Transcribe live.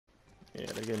Yeah,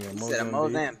 they gave me a You said a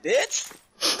Mozambique. bitch?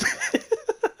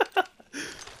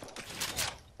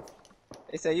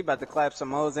 They say you about to clap some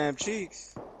Mozambique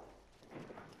cheeks.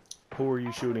 Who are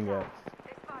you shooting at?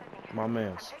 My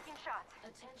man's.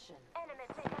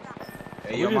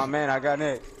 Hey, We yo, my just man, I got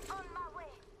Nick.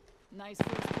 Nice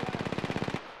first blood.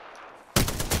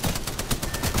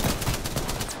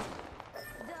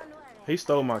 he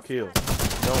stole my kill.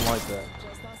 Don't like that.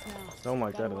 Just us now. Don't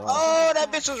like that at all. Oh,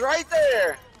 that bitch was right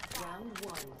there. Round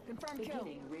one. Confirm kill.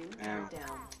 Beginning ring Damn.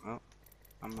 countdown. Oh,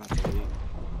 I'm not to leave.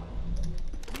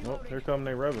 Well, here come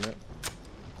they Revenant.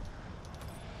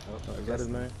 Oh, Is that his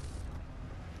name?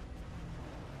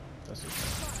 That's his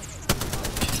name.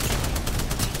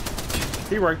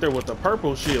 He right there with the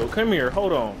purple shield. Come here,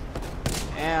 hold on.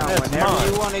 Damn, That's whenever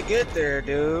mine. you want to get there,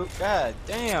 dude. God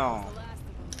damn. The last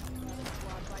of them.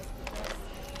 Squad bites the dust.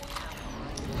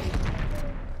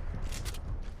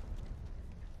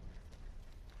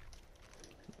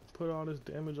 Put all this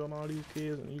damage on all these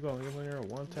kids and you gonna come in here and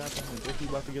one tap them and think you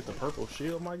about to get the purple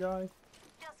shield, my guy?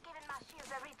 Just giving my shields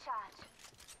a recharge.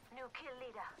 New kill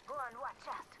leader. Go on, watch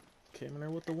out. Came in there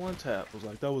with the one tap. Was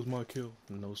like, that was my kill.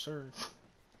 No, sir.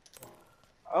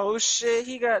 Oh shit,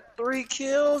 he got 3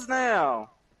 kills now.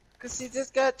 Cause he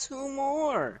just got 2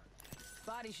 more.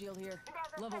 Body shield here.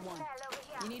 There's a Level 1. sentinel over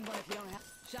here. You need one if you don't have.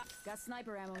 Shot. Got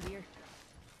sniper ammo here.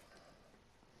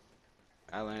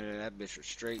 I landed that bitch for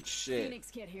straight shit.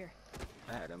 Phoenix kit here.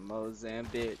 I had a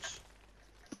Mozambique.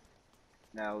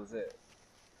 That was it.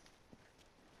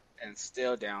 And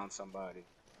still down somebody.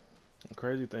 The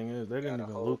crazy thing is, they didn't Got a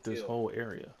even whole loot this kill. whole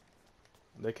area.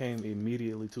 They came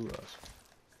immediately to us.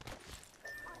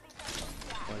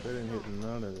 Like, they didn't hit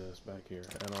none of this back here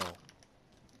at all.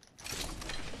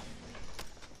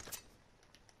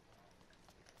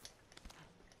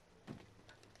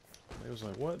 It was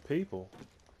like, what people?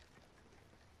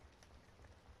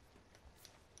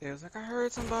 It was like, I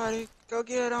heard somebody. Go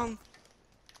get him.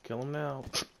 Kill them now.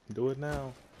 Do it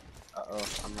now. Uh-oh,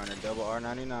 I'm running double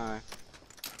R99.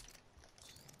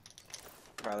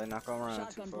 Probably not gonna run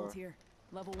Shotgun too far. bolt here.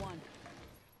 Level 1.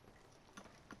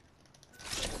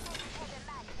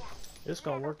 It's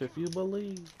gonna work if you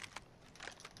believe.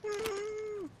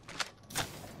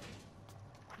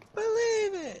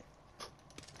 Believe it.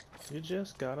 You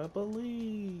just gotta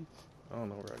believe. I don't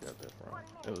know where I got that from.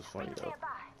 It was funny though.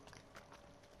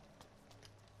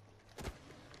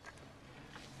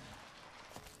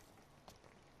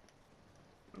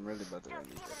 I'm really about to run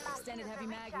these. Extended heavy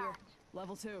mag here.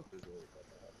 Level 2.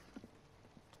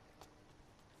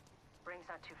 Ring's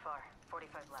not too far.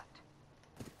 45 left.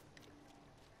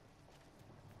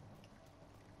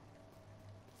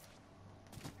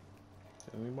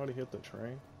 Did anybody hit the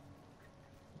train?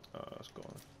 It's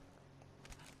going.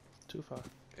 2-5.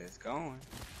 It's going.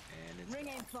 And it's Ring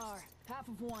ain't far. Half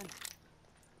of 1.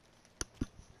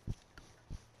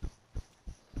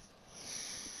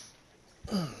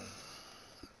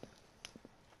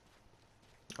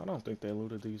 I don't think they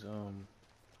looted these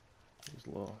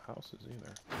little houses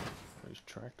either. These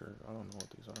tractors. I don't know what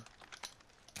these are.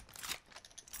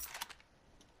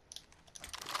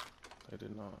 They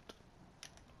did not.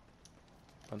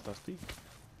 Fantastic.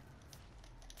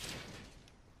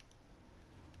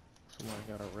 Somebody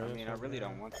got a red. I mean, I really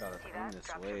don't want y'all to come this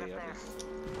way. I just...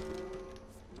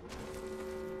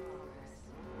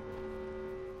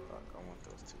 Fuck, I want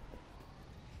those two.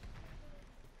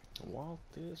 Walk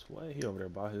this way. He over there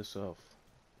by himself.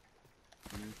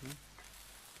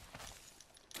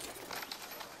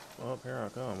 Well, here I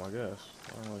come, I guess.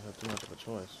 I don't really have too much of a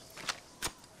choice.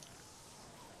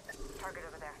 Target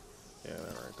over there. Yeah,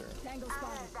 they're right there. Tango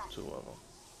spotted. 2 of them.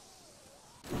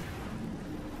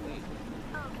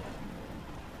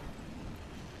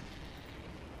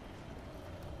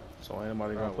 So ain't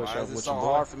nobody Bro, gonna push why up is it with so your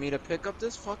hard boy? for me to pick up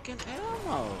this fucking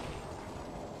ammo?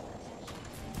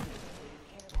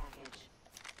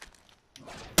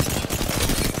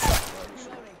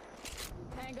 Reloading.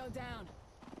 Tango down.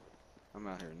 I'm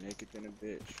out here naked than a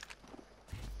bitch.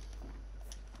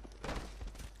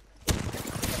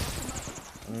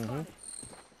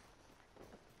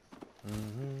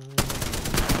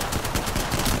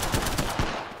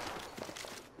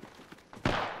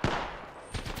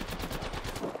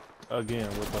 Again,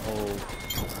 with the whole,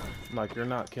 like, you're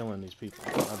not killing these people.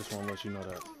 I just want to let you know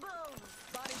that.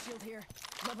 Body shield here.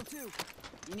 Level 2.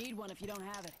 You need one if you don't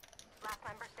have it. Last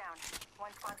member's down.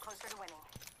 One squad closer to winning.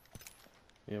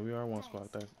 Yeah, we are one spot.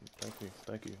 Thank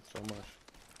you so much.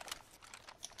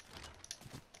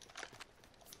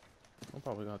 I'm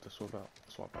probably gonna have to swap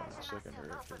out my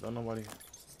secondary. Don't nobody,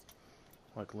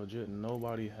 like, legit,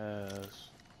 nobody has.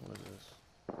 What is this?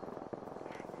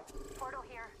 Portal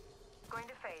here. Going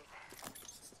to phase.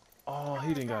 Oh,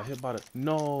 he didn't got hit by the.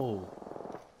 No.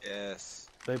 Yes.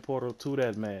 They portal to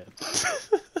that man.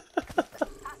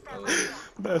 Oh.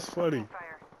 That's funny.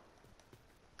 Fire.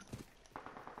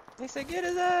 They said get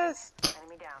his ass.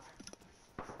 Enemy down.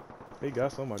 He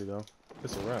got somebody though.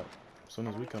 It's a wrap. As soon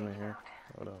as we come in here.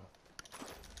 Hold on.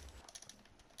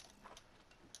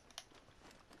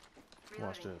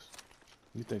 Watch Reloading. this.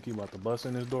 You think he about to bust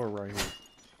in his door right here?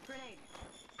 Grenade.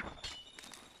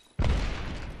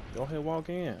 Go ahead, walk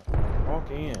in.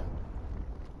 Walk in.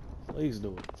 Please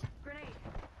do it. Grenade.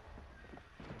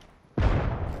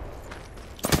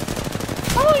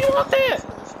 Oh, you want that?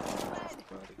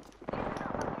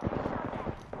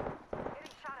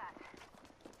 Getting shot at.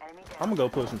 Enemy down. I'm gonna go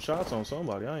put some shots on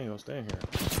somebody. I ain't gonna stand here.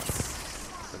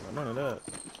 None of that.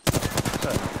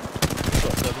 Hey. What's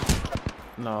up, Kevin?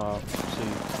 Nah,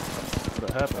 see,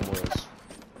 what happened was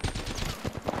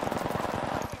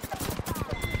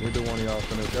neither one of y'all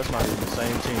finished. That's not even the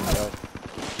same team, yo.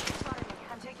 Spotted me.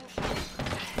 I'm taking shots.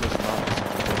 It's not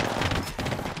the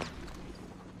same team.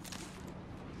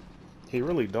 He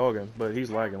really dogging, but he's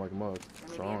lagging like a mug.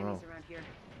 So I don't know. Around here.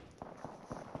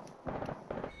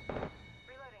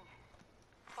 Reloading.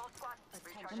 All squad. I'm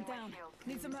Recharging down. my shield.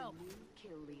 Need some help.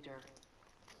 Kill leader.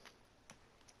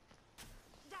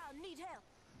 Down. Need help.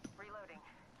 Reloading.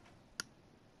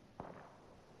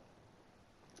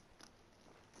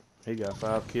 He got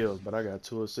 5 kills, but I got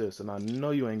 2 assists, and I know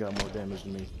you ain't got more damage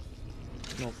than me.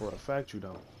 You know for a fact you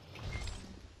don't.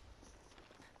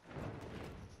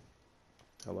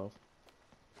 Hello?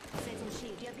 Setting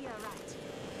shield. You'll be alright.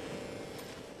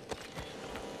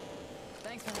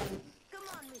 Thanks for having. Come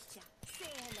on, mister.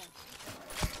 Say hello.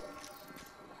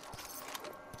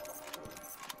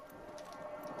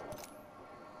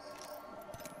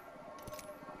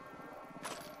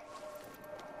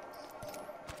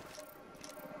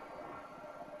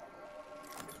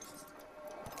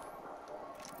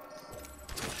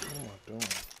 What am I doing?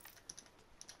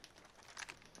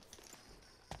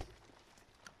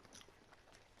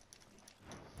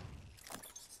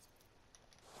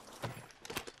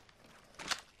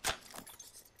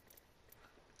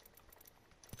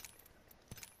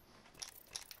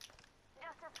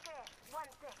 Just escape. 1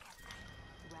 second.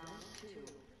 Round 2.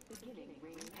 Beginning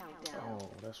ring countdown. Oh,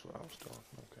 that's what I was doing.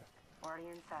 Okay. Already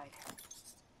inside.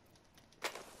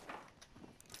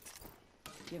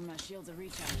 Give my shields a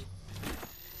recharge.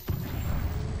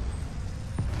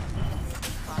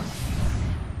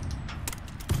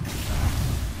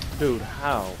 Dude,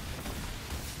 how?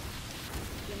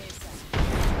 Give me a sec.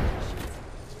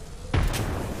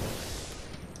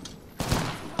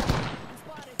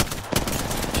 Spotted.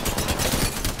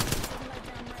 Taking light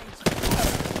down range.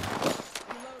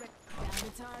 Reloading. Down to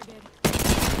target.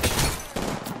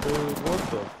 Dude, what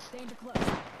the? Danger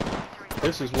close.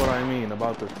 This is what I mean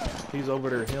about the. He's over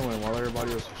there healing while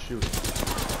everybody else is shooting.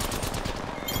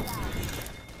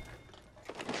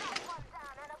 One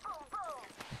down and a boom boom.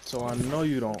 So I know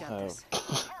you don't Got have. this.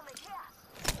 Helmet here.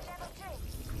 Level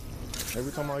 3.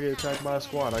 Every time I get attacked by a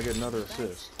squad, I get another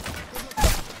assist. Taking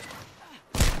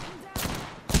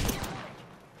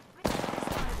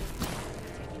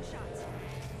shots.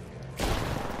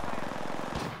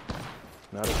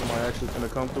 Now that somebody actually gonna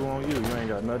come through on you, you ain't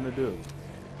got nothing to do.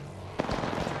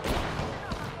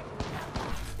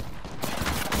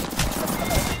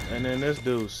 And then this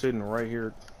dude's sitting right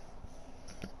here